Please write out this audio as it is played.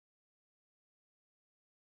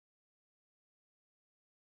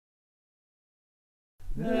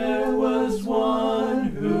There was one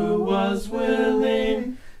who was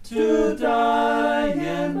willing to die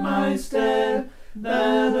in my stead,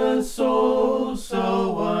 that a soul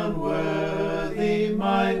so unworthy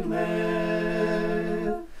might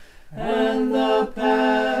live. And the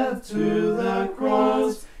path to the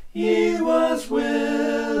cross he was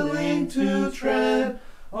willing to tread,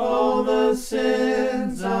 all the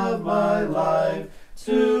sins of my life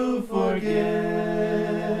to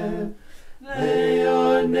forgive. They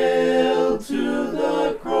are nailed to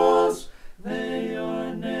the cross, they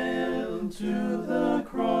are nailed to the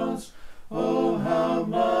cross. Oh, how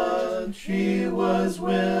much he was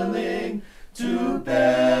willing to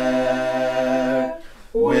bear.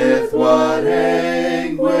 With what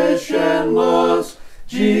anguish and loss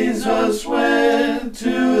Jesus went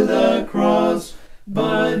to the cross,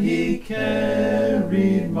 but he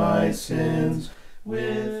carried my sins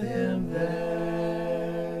with him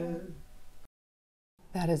there.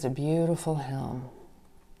 That is a beautiful hymn.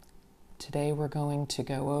 Today we're going to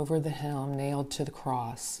go over the hymn Nailed to the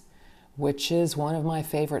Cross, which is one of my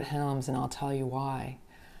favorite hymns, and I'll tell you why.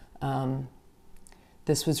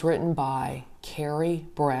 This was written by Carrie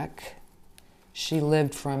Breck. She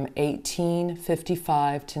lived from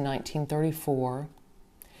 1855 to 1934.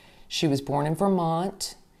 She was born in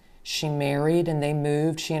Vermont. She married and they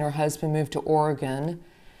moved. She and her husband moved to Oregon,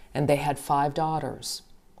 and they had 5 daughters.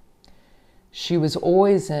 She was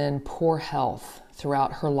always in poor health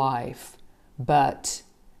throughout her life, but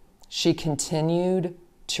she continued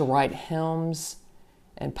to write hymns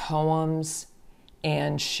and poems,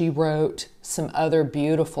 and she wrote some other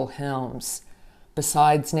beautiful hymns.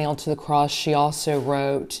 Besides Nailed to the Cross, she also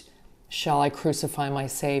wrote Shall I Crucify My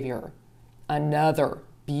Savior, another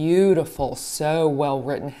beautiful, so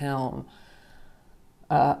well-written hymn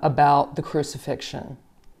about the crucifixion.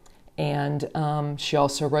 And she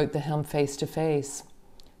also wrote the hymn Face to Face.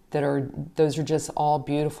 Those are just all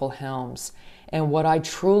beautiful hymns. And what I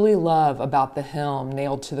truly love about the hymn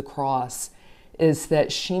Nailed to the Cross is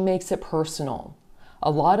that she makes it personal.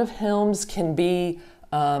 A lot of hymns can be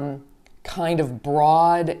kind of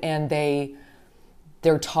broad, and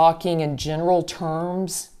they're talking in general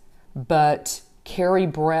terms, but Carrie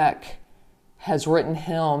Breck has written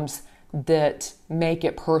hymns that make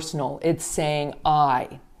it personal. It's saying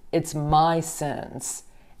it's my sins.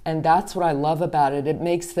 And that's what I love about it. It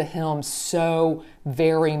makes the hymn so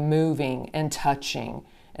very moving and touching.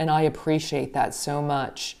 And I appreciate that so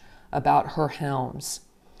much about her hymns.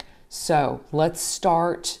 So let's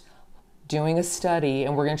start doing a study,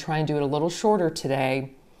 and we're going to try and do it a little shorter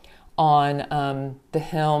today, on the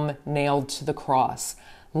hymn Nailed to the Cross.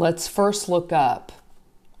 Let's first look up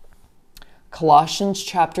Colossians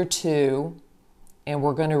chapter 2, and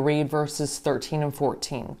we're going to read verses 13 and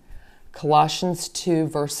 14. Colossians 2,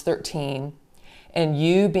 verse 13, and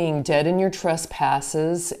you being dead in your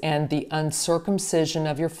trespasses and the uncircumcision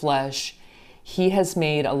of your flesh, he has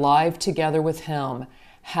made alive together with him,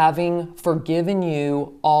 having forgiven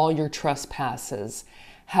you all your trespasses,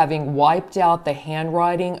 having wiped out the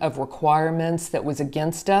handwriting of requirements that was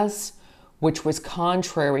against us, which was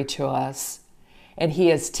contrary to us, and he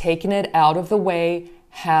has taken it out of the way,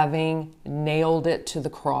 having nailed it to the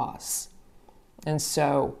cross. And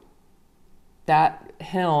so that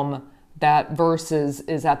hymn, that verse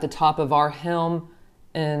is at the top of our hymn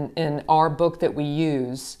in our book that we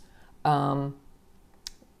use,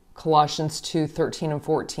 Colossians 2, 13 and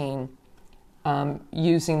 14,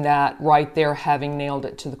 using that right there, having nailed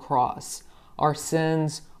it to the cross. Our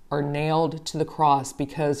sins are nailed to the cross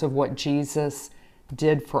because of what Jesus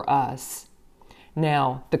did for us.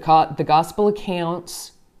 Now, the gospel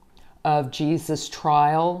accounts of Jesus'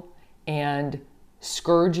 trial and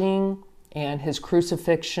scourging and his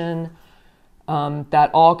crucifixion,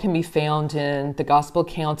 that all can be found in the gospel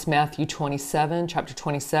accounts, Matthew 27, chapter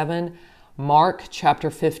 27, Mark chapter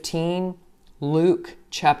 15, Luke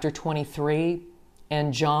chapter 23,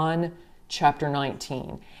 and John chapter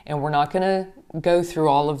 19. And we're not going to go through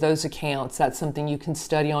all of those accounts. That's something you can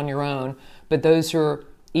study on your own. But those are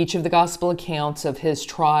each of the gospel accounts of his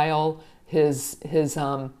trial, his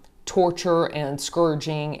torture and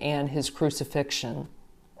scourging, and his crucifixion.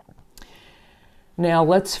 Now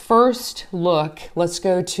let's first let's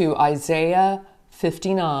go to Isaiah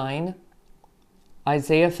 59.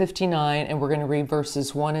 Isaiah 59, and we're going to read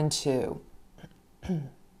verses 1 and 2.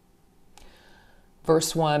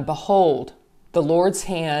 Verse 1, behold, the Lord's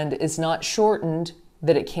hand is not shortened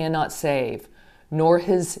that it cannot save, nor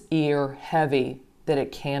his ear heavy that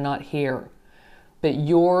it cannot hear. But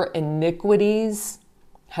your iniquities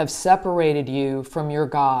have separated you from your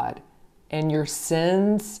God, and your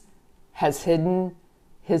sins has hidden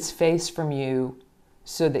his face from you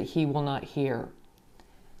so that he will not hear.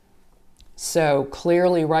 So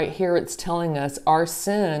clearly right here it's telling us our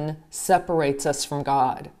sin separates us from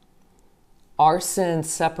God. Our sin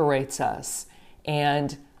separates us.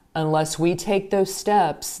 And unless we take those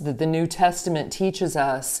steps that the New Testament teaches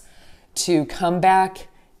us to come back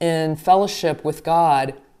in fellowship with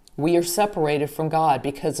God, we are separated from God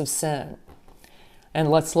because of sin. And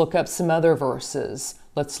let's look up some other verses.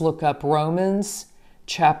 Let's look up Romans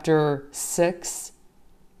chapter 6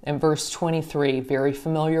 and verse 23, very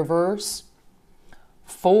familiar verse.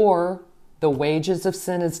 For the wages of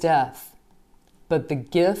sin is death, but the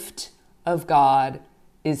gift of God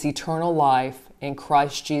is eternal life in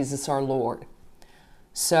Christ Jesus our Lord.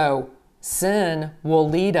 So sin will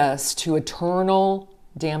lead us to eternal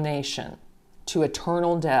damnation, to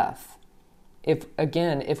eternal death.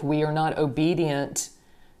 If we are not obedient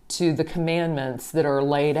to the commandments that are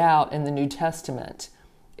laid out in the New Testament,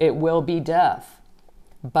 it will be death.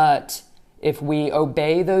 But if we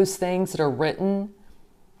obey those things that are written,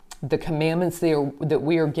 the commandments that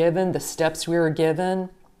we are given, the steps we are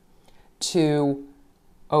given to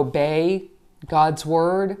obey God's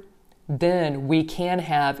word, then we can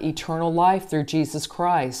have eternal life through Jesus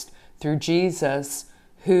Christ, through Jesus,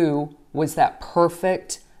 who was that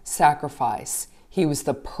perfect sacrifice. He was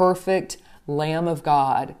the perfect Lamb of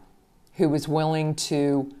God who was willing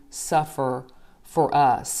to suffer for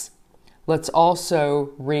us. Let's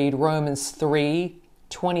also read Romans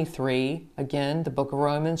 3:23, again, the book of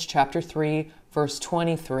Romans, chapter 3, verse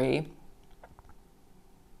 23.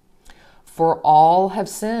 For all have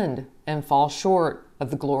sinned and fall short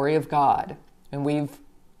of the glory of God. And we've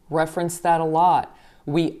referenced that a lot.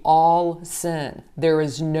 We all sin. There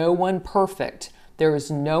is no one perfect. There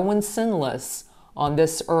is no one sinless on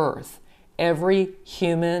this earth. Every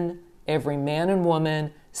human, every man and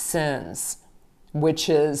woman sins, which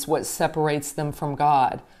is what separates them from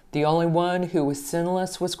God. The only one who was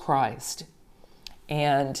sinless was Christ.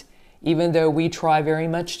 And even though we try very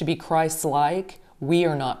much to be Christ-like, we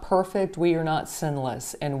are not perfect, we are not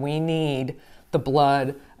sinless, and we need the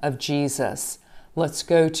blood of Jesus. Let's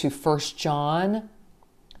go to 1 John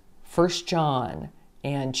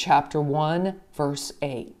and chapter 1, verse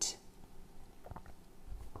 8.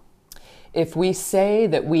 If we say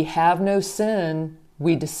that we have no sin,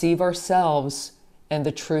 we deceive ourselves, and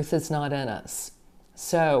the truth is not in us.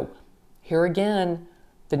 So, here again,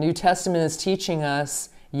 the New Testament is teaching us,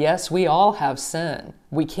 yes, we all have sin.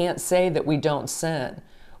 We can't say that we don't sin.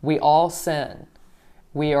 We all sin.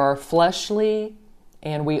 We are fleshly,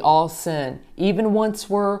 and we all sin. Even once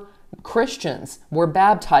we're Christians, we're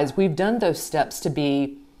baptized, we've done those steps to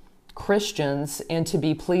be Christians and to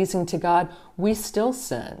be pleasing to God, we still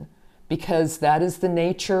sin because that is the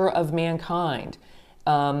nature of mankind.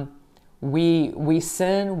 We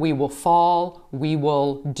sin, we will fall, we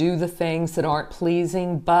will do the things that aren't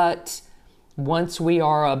pleasing, but once we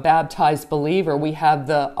are a baptized believer, we have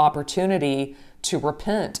the opportunity to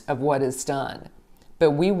repent of what is done.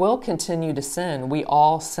 But we will continue to sin. We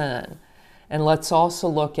all sin. And let's also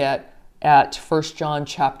look at 1 John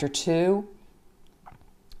chapter 2.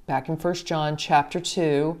 Back in 1 John chapter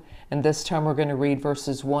 2, and this time we're going to read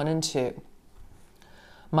verses 1 and 2.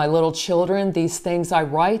 My little children, these things I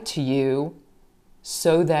write to you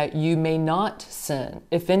so that you may not sin.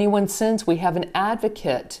 If anyone sins, we have an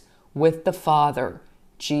advocate with the Father,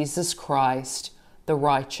 Jesus Christ, the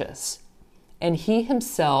righteous. And he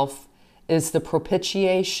himself is the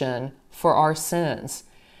propitiation for our sins,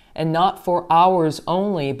 and not for ours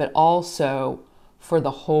only, but also for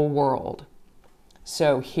the whole world.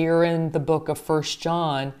 So here in the book of 1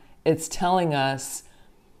 John, it's telling us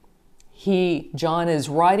John is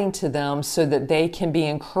writing to them so that they can be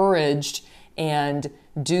encouraged and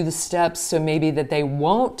do the steps so maybe that they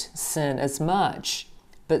won't sin as much.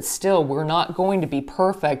 But still, we're not going to be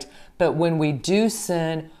perfect. But when we do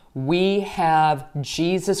sin, we have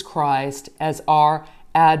Jesus Christ as our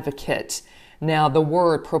advocate. Now, the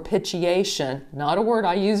word propitiation, not a word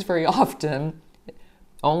I use very often,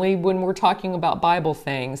 only when we're talking about Bible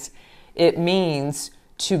things, it means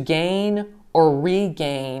to gain or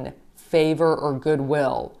regain favor or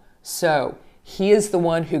goodwill. So, he is the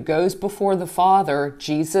one who goes before the Father,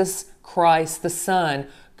 Jesus Christ, the Son,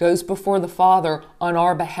 goes before the Father on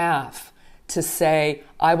our behalf to say,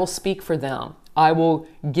 I will speak for them. I will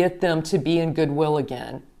get them to be in goodwill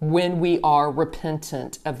again when we are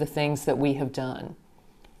repentant of the things that we have done.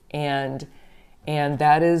 And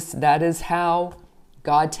that is how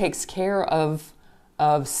God takes care of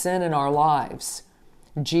sin in our lives.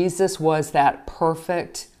 Jesus was that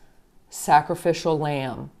perfect sacrificial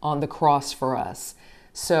lamb on the cross for us.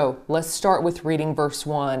 So let's start with reading verse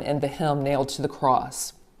 1 and the hymn nailed to the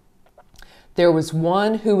cross. There was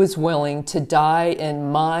one who was willing to die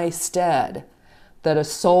in my stead, that a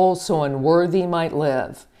soul so unworthy might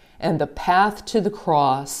live, and the path to the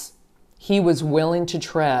cross he was willing to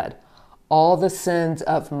tread, all the sins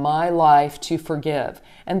of my life to forgive.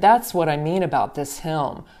 And that's what I mean about this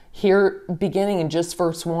hymn. Here, beginning in just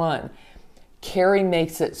verse 1, Carrie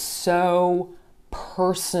makes it so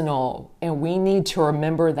personal, and we need to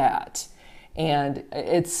remember that. And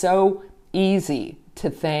it's so easy to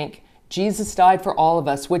think Jesus died for all of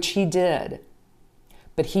us, which he did,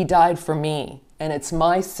 but he died for me, and it's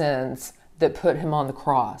my sins that put him on the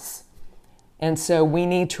cross. And so we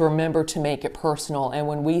need to remember to make it personal. And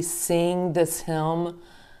when we sing this hymn,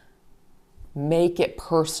 make it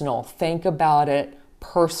personal. Think about it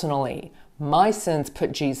personally. My sins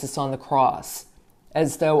put Jesus on the cross,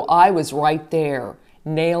 as though I was right there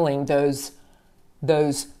nailing those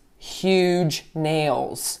huge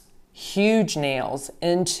nails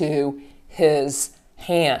into his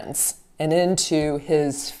hands and into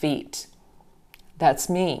his feet. That's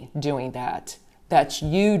me doing that. That's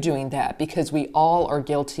you doing that, because we all are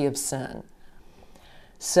guilty of sin.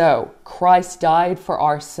 So Christ died for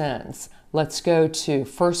our sins. Let's go to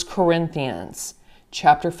 1 Corinthians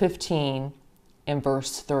chapter 15 and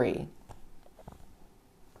verse 3.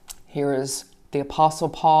 Here is the Apostle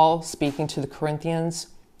Paul speaking to the Corinthians.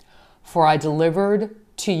 For I delivered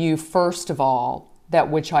to you first of all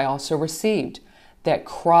that which I also received, that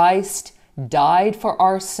Christ died for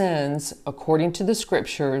our sins according to the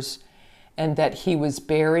Scriptures, and that he was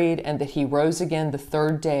buried, and that he rose again the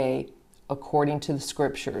third day according to the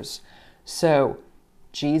Scriptures. So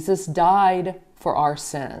Jesus died for our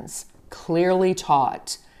sins, clearly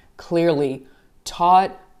taught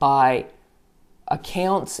by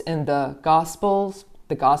accounts in the Gospels,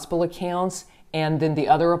 the Gospel accounts, and then the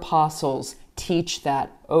other apostles teach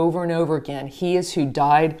that over and over again. He is who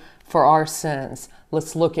died for our sins.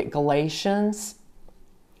 Let's look at Galatians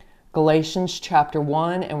chapter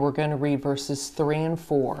 1, and we're going to read verses 3 and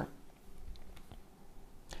 4.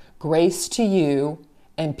 Grace to you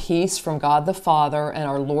and peace from God the Father and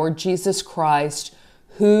our Lord Jesus Christ,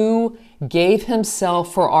 who gave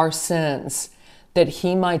himself for our sins, that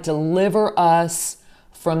he might deliver us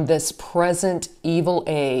from this present evil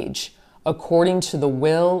age, according to the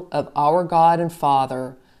will of our God and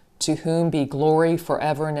Father, to whom be glory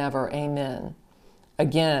forever and ever. Amen.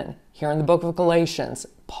 Again, here in the book of Galatians,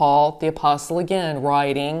 Paul, the apostle, again,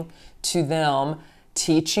 writing to them,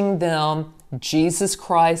 teaching them Jesus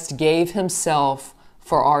Christ gave himself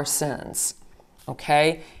for our sins.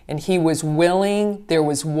 Okay? And he was willing, there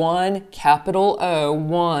was one, capital O,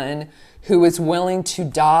 one, who was willing to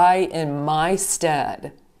die in my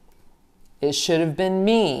stead. It should have been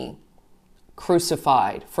me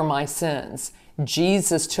crucified for my sins.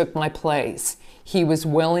 Jesus took my place. He was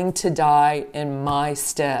willing to die in my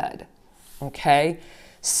stead. Okay?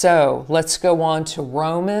 So let's go on to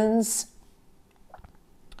Romans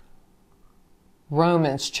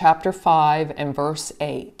chapter 5 and verse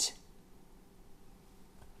 8.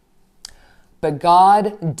 But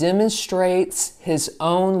God demonstrates his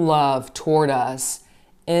own love toward us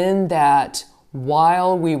in that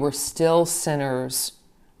while we were still sinners,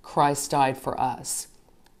 Christ died for us.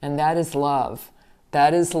 And that is love.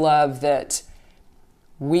 That is love, that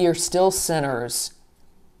we are still sinners,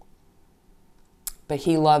 but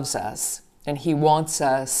he loves us and he wants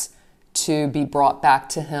us to be brought back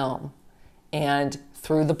to him. And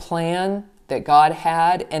through the plan that God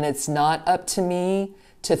had, and it's not up to me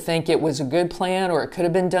to think it was a good plan or it could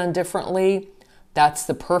have been done differently. That's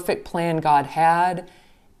the perfect plan God had,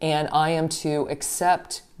 and I am to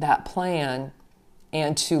accept that plan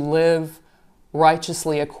and to live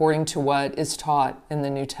righteously according to what is taught in the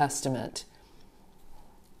New Testament.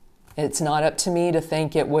 It's not up to me to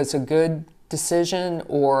think it was a good decision,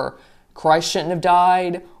 or Christ shouldn't have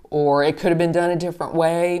died, or it could have been done a different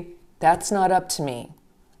way. That's not up to me.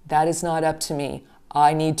 That is not up to me.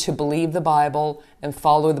 I need to believe the Bible and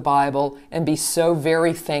follow the Bible and be so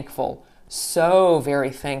very thankful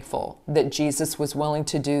that Jesus was willing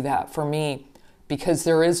to do that for me, because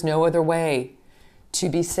there is no other way to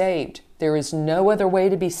be saved. There is no other way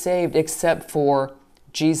to be saved except for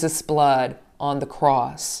Jesus' blood on the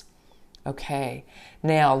cross. Okay,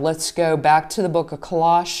 now let's go back to the book of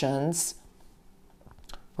Colossians.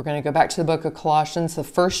 We're going to go back to the book of Colossians, the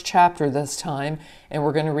first chapter this time, and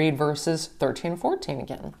we're going to read verses 13 and 14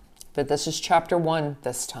 again. But this is chapter 1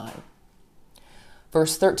 this time.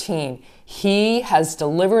 Verse 13, he has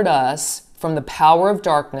delivered us from the power of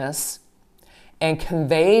darkness and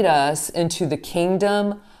conveyed us into the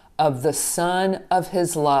kingdom of the Son of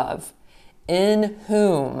his love, in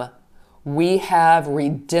whom we have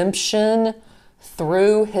redemption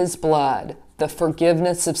through his blood, the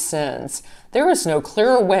forgiveness of sins. There is no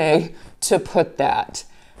clearer way to put that.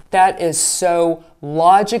 That is so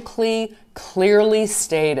logically, clearly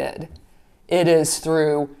stated. It is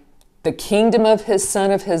through the kingdom of his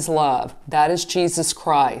Son of his love, that is Jesus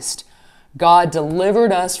Christ. God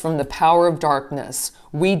delivered us from the power of darkness.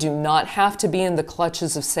 We do not have to be in the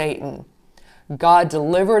clutches of Satan. God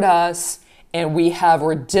delivered us, and we have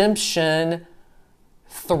redemption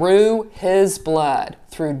through his blood,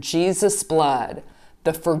 through Jesus' blood,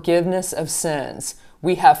 the forgiveness of sins.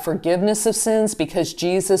 We have forgiveness of sins because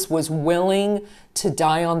Jesus was willing to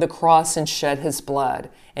die on the cross and shed his blood.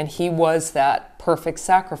 And he was that perfect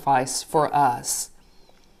sacrifice for us.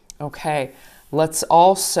 Okay, let's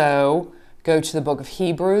also go to the book of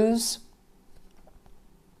Hebrews.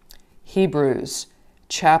 Hebrews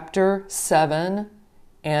chapter 7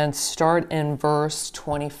 and start in verse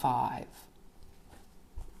 25.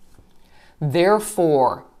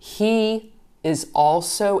 Therefore, he is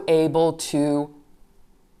also able to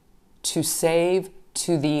save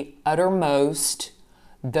to the uttermost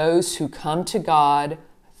those who come to God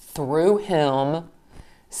through him,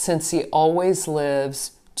 since he always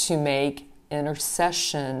lives to make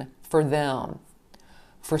intercession for them.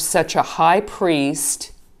 For such a high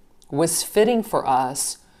priest was fitting for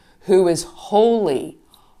us, who is holy,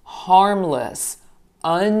 harmless,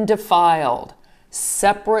 undefiled,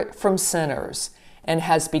 separate from sinners, and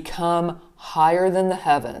has become higher than the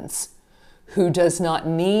heavens, who does not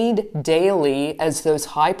need daily, as those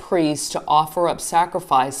high priests, to offer up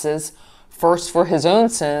sacrifices, first for his own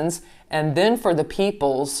sins and then for the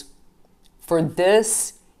people's. For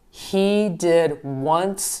this he did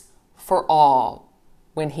once for all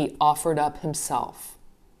when he offered up himself.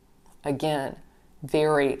 Again,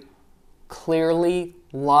 very clearly,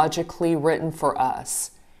 logically written for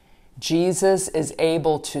us. Jesus is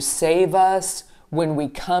able to save us when we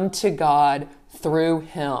come to God through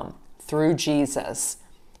him, through Jesus.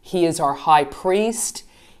 He is our high priest.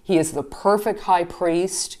 He is the perfect high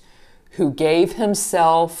priest who gave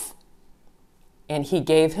himself, and he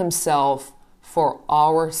gave himself for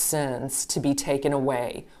our sins to be taken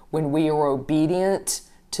away when we are obedient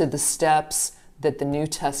to the steps that the New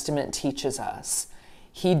Testament teaches us.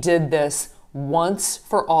 He did this once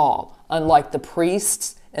for all, unlike the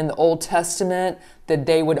priests in the Old Testament, that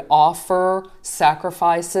they would offer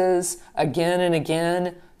sacrifices again and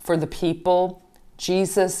again for the people.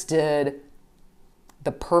 Jesus did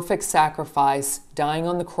the perfect sacrifice, dying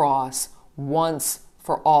on the cross once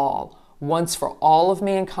for all of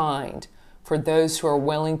mankind, for those who are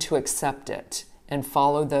willing to accept it and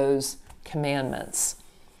follow those commandments.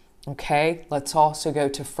 Okay, let's also go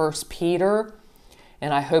to 1 Peter,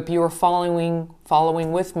 and I hope you are following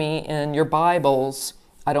with me in your Bibles.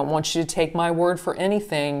 I don't want you to take my word for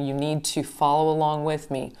anything. You need to follow along with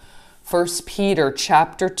me. 1 Peter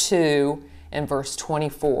chapter 2 and verse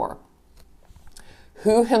 24.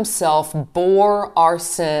 Who himself bore our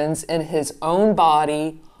sins in his own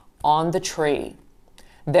body on the tree,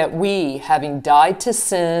 that we, having died to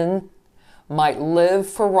sin, might live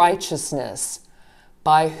for righteousness,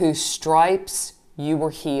 by whose stripes you were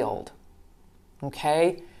healed.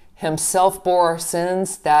 Okay? Himself bore our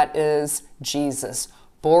sins, that is Jesus.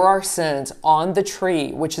 Bore our sins on the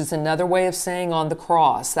tree, which is another way of saying on the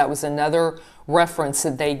cross. That was another reference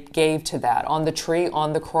that they gave to that. On the tree,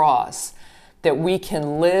 on the cross. That we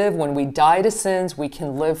can live, when we die to sins, we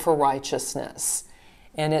can live for righteousness.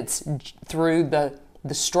 And it's through the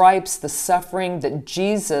stripes, the suffering that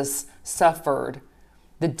Jesus suffered,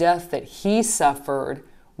 the death that he suffered,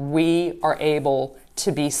 we are able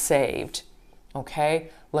to be saved. Okay?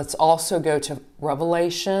 Let's also go to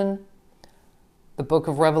Revelation, the book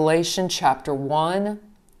of Revelation, chapter 1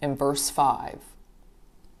 and verse 5.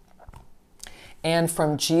 And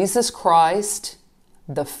from Jesus Christ,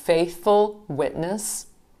 the faithful witness,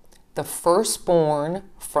 the firstborn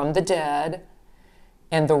from the dead,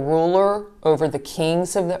 and the ruler over the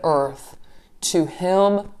kings of the earth, to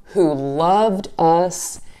him who loved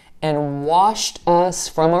us and washed us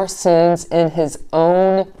from our sins in his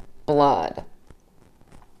own blood.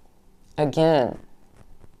 Again,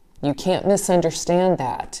 you can't misunderstand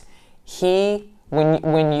that.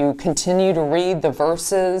 When you continue to read the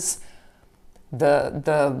verses,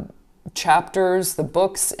 the chapters, the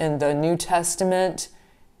books in the New Testament,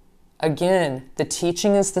 again, the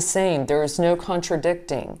teaching is the same. There is no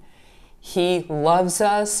contradicting. He loves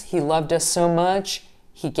us. He loved us so much,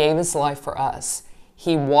 he gave his life for us.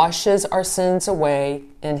 He washes our sins away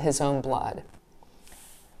in his own blood.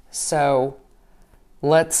 So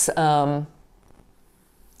let's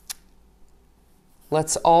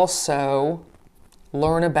also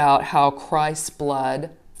learn about how Christ's blood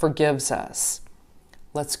forgives us.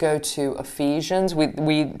 Let's go to Ephesians.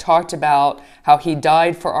 We talked about how he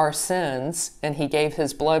died for our sins and he gave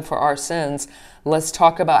his blood for our sins. Let's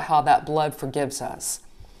talk about how that blood forgives us.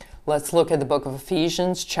 Let's look at the book of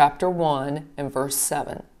Ephesians, chapter 1 and verse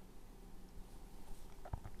 7.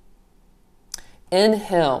 In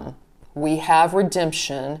him we have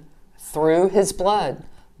redemption through his blood,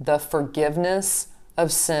 the forgiveness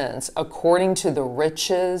of sins, according to the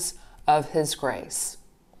riches of his grace.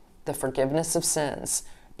 The forgiveness of sins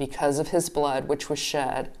because of his blood which was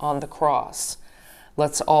shed on the cross.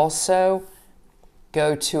 Let's also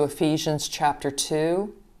go to Ephesians chapter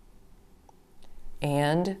 2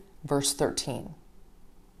 and verse 13.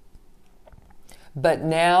 But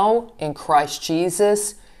now in Christ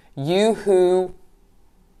Jesus, you who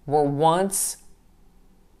were once,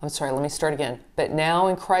 But now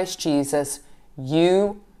in Christ Jesus,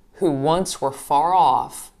 you who once were far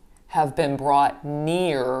off have been brought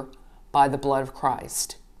near by the blood of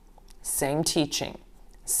Christ. Same teaching.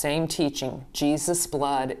 Jesus'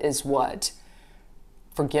 blood is what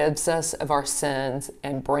forgives us of our sins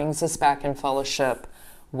and brings us back in fellowship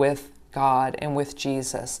with God and with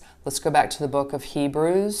Jesus. Let's go back to the book of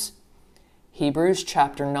Hebrews. Hebrews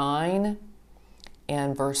chapter 9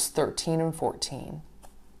 and verse 13 and 14.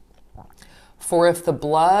 For if the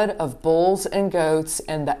blood of bulls and goats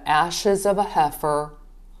and the ashes of a heifer,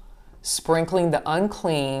 sprinkling the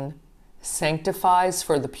unclean, sanctifies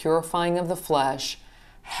for the purifying of the flesh,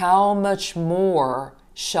 how much more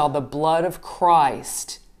shall the blood of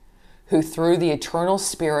Christ, who through the eternal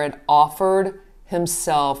Spirit offered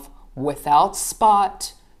himself without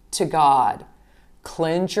spot to God,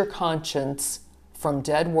 cleanse your conscience from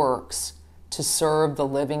dead works to serve the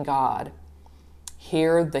living God.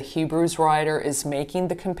 Here the Hebrews writer is making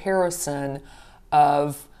the comparison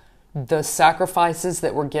of the sacrifices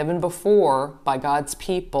that were given before by God's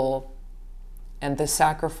people and the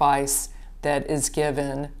sacrifice that is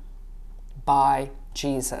given by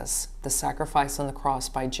Jesus, the sacrifice on the cross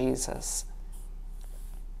by Jesus.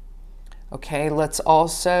 Okay, let's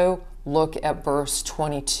also look at verse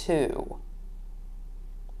 22.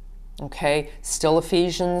 Okay, still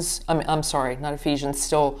Hebrews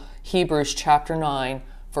chapter 9,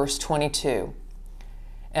 verse 22.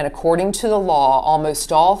 And according to the law,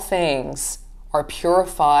 almost all things are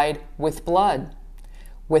purified with blood.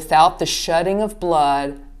 Without the shedding of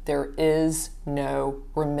blood, there is no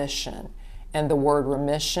remission. And the word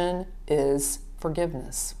remission is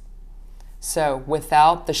forgiveness. So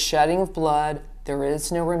without the shedding of blood, there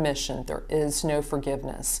is no remission. There is no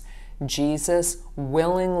forgiveness. Jesus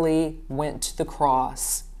willingly went to the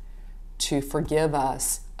cross to forgive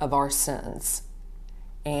us of our sins.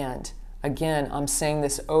 And again, I'm saying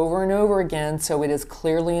this over and over again so it is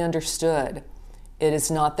clearly understood. It is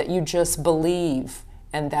not that you just believe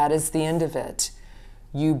and that is the end of it.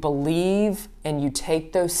 You believe and you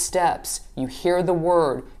take those steps. You hear the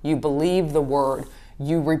word, you believe the word,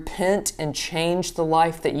 you repent and change the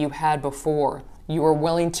life that you had before. You are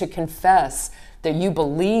willing to confess that you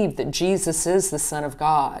believe that Jesus is the Son of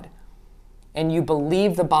God. And you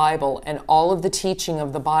believe the Bible and all of the teaching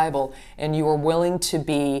of the Bible, and you are willing to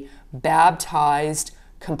be baptized,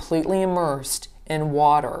 completely immersed in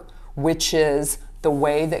water, which is the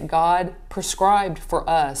way that God prescribed for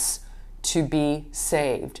us to be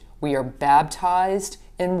saved. We are baptized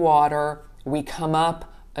in water. We come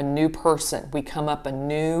up a new person. We come up a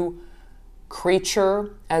new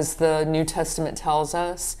creature, as the New Testament tells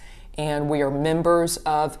us, and we are members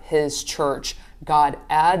of His church. God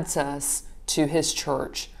adds us to His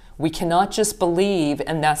church. We cannot just believe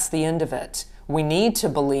and that's the end of it. We need to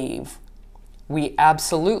believe. We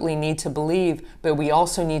absolutely need to believe, but we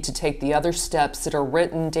also need to take the other steps that are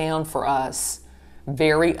written down for us,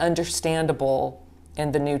 very understandable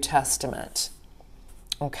in the New Testament.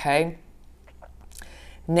 Okay?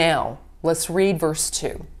 Now, let's read verse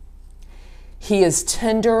 2. He is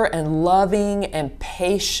tender and loving and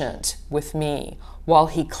patient with me while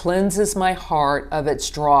He cleanses my heart of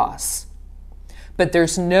its dross. But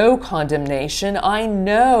there's no condemnation. I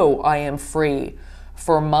know I am free,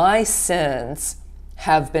 for my sins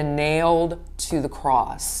have been nailed to the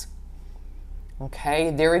cross.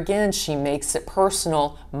 Okay, there again, she makes it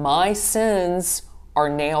personal. My sins are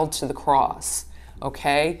nailed to the cross.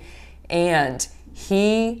 Okay, and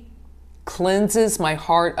He cleanses my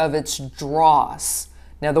heart of its dross.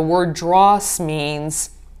 Now, the word dross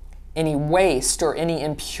means any waste or any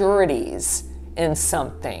impurities in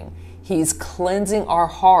something. He's cleansing our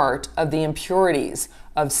heart of the impurities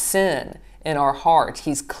of sin in our heart.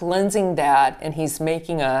 He's cleansing that, and he's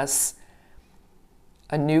making us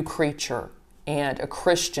a new creature and a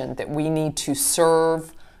Christian, that we need to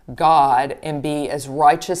serve God and be as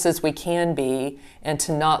righteous as we can be, and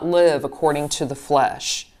to not live according to the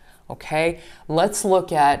flesh. Okay, let's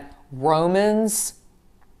look at Romans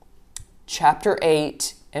chapter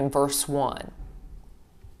 8 and verse 1.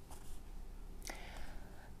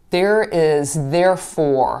 There is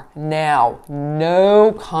therefore now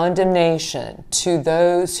no condemnation to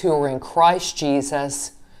those who are in Christ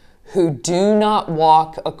Jesus, who do not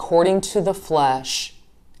walk according to the flesh,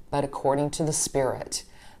 but according to the Spirit.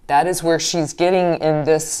 That is where she's getting in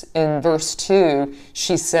verse 2.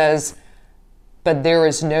 She says, but there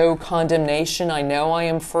is no condemnation. I know I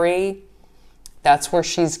am free. That's where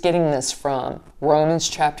she's getting this from. Romans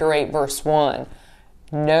chapter 8, verse 1.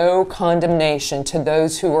 No condemnation to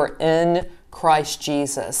those who are in Christ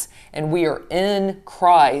Jesus. And we are in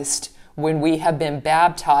Christ when we have been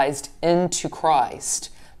baptized into Christ.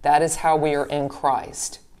 That is how we are in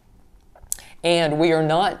Christ. And we are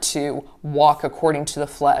not to walk according to the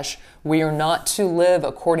flesh. We are not to live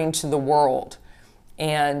according to the world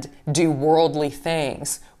and do worldly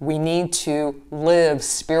things. We need to live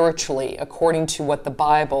spiritually according to what the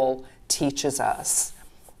Bible teaches us.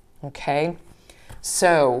 Okay?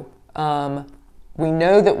 So, we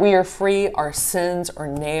know that we are free. Our sins are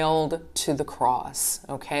nailed to the cross.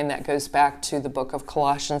 Okay? And that goes back to the book of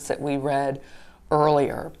Colossians that we read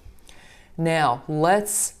earlier. Now,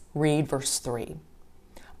 let's read verse 3.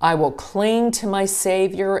 I will cling to my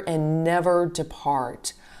Savior and never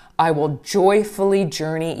depart. I will joyfully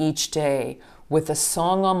journey each day with a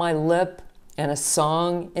song on my lip and a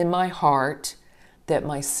song in my heart, that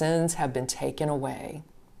my sins have been taken away.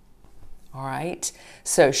 All right,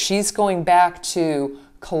 so she's going back to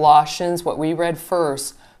Colossians, what we read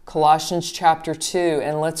first, Colossians chapter 2,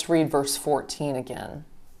 and let's read verse 14 again.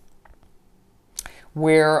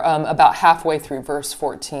 We're about halfway through verse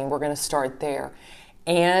 14. We're going to start there.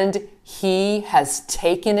 And he has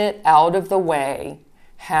taken it out of the way,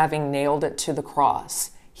 having nailed it to the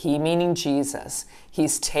cross. He meaning Jesus.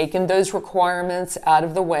 He's taken those requirements out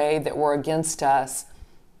of the way that were against us,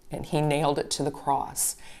 and he nailed it to the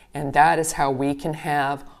cross. And that is how we can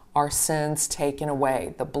have our sins taken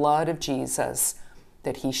away. The blood of Jesus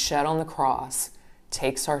that he shed on the cross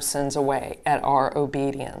takes our sins away at our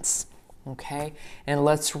obedience. Okay, and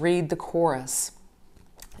let's read the chorus.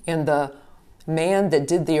 And the man that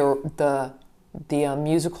did the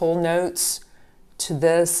musical notes to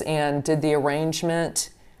this and did the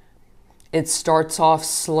arrangement, it starts off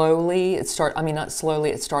slowly. It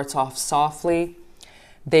starts off softly.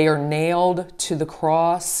 They are nailed to the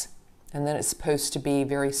cross, and then it's supposed to be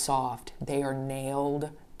very soft. They are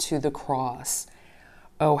nailed to the cross.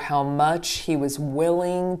 Oh, how much he was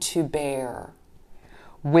willing to bear.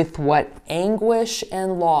 With what anguish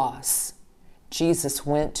and loss Jesus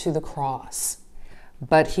went to the cross,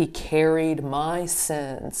 but he carried my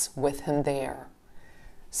sins with him there.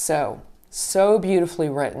 So beautifully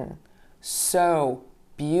written, so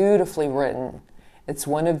beautifully written. It's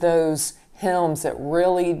one of those hymns that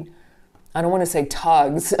really, I don't want to say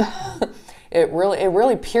tugs, it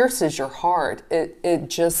really pierces your heart.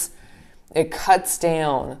 It cuts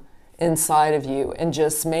down inside of you and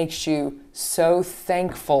just makes you so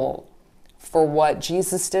thankful for what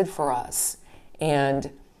Jesus did for us. And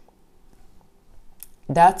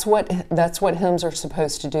that's what hymns are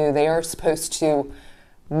supposed to do. They are supposed to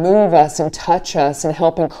move us and touch us and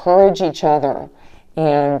help encourage each other,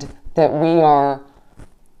 and that we are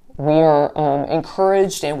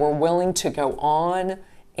encouraged and we're willing to go on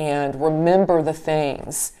and remember the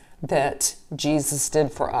things that Jesus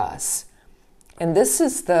did for us. And this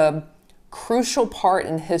is the crucial part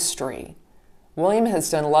in history. William has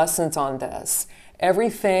done lessons on this.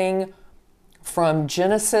 Everything from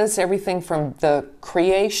Genesis, everything from the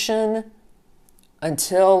creation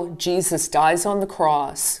until Jesus dies on the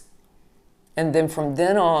cross. And then from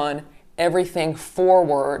then on, everything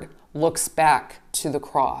forward looks back to the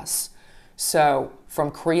cross. So from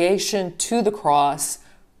creation to the cross,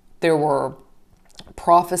 there were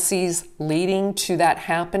prophecies leading to that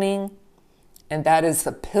happening. And that is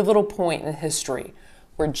the pivotal point in history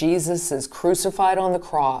where Jesus is crucified on the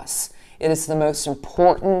cross. It is the most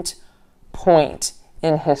important point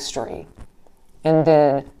in history. And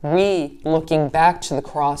then we, looking back to the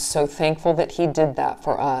cross, so thankful that he did that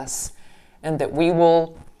for us, and that we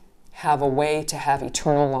will have a way to have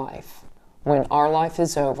eternal life. When our life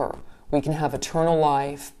is over, we can have eternal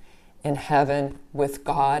life in heaven with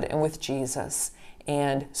God and with Jesus.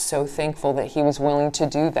 And so thankful that he was willing to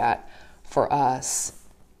do that for us.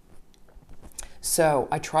 So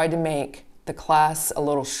I tried to make the class a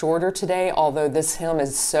little shorter today, although this hymn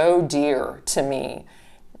is so dear to me.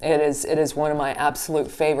 It is one of my absolute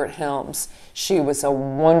favorite hymns. She was a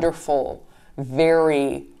wonderful,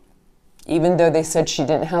 very, even though they said she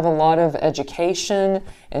didn't have a lot of education,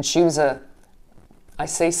 and she was I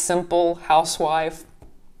say simple housewife,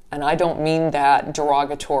 and I don't mean that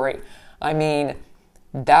derogatory. I mean,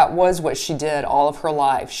 that was what she did all of her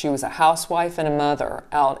life. She was a housewife and a mother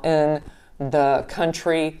out in the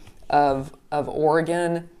country of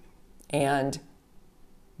Oregon, and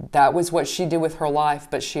that was what she did with her life.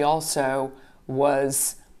 But she also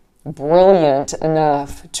was brilliant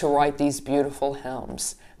enough to write these beautiful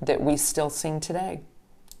hymns that we still sing today.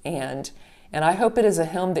 And I hope it is a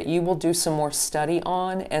hymn that you will do some more study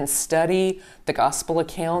on, and study the gospel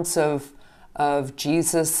accounts of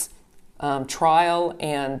Jesus' trial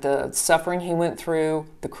and the suffering he went through,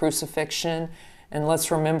 the crucifixion. And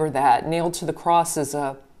let's remember that Nailed to the Cross is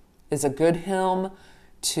a good hymn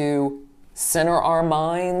to center our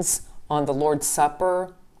minds on the Lord's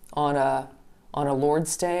Supper on a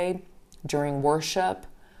Lord's Day during worship,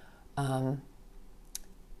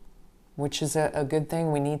 which is a good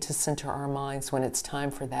thing. We need to center our minds when it's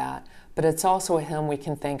time for that. But it's also a hymn we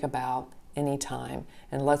can think about anytime.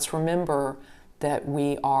 And let's remember that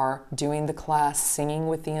we are doing the class Singing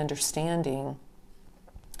with the Understanding,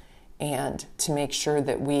 and to make sure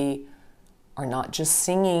that we are not just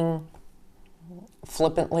singing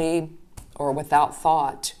flippantly or without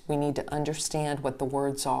thought. We need to understand what the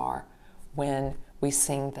words are when we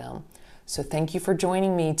sing them. So thank you for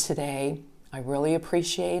joining me today. I really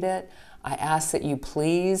appreciate it. I ask that you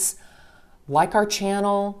please like our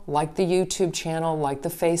channel, like the YouTube channel, like the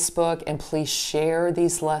Facebook, and please share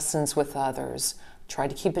these lessons with others. Try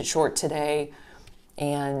to keep it short today,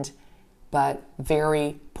 but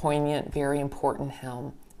very poignant, very important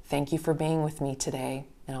hymn. Thank you for being with me today,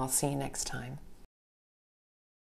 and I'll see you next time.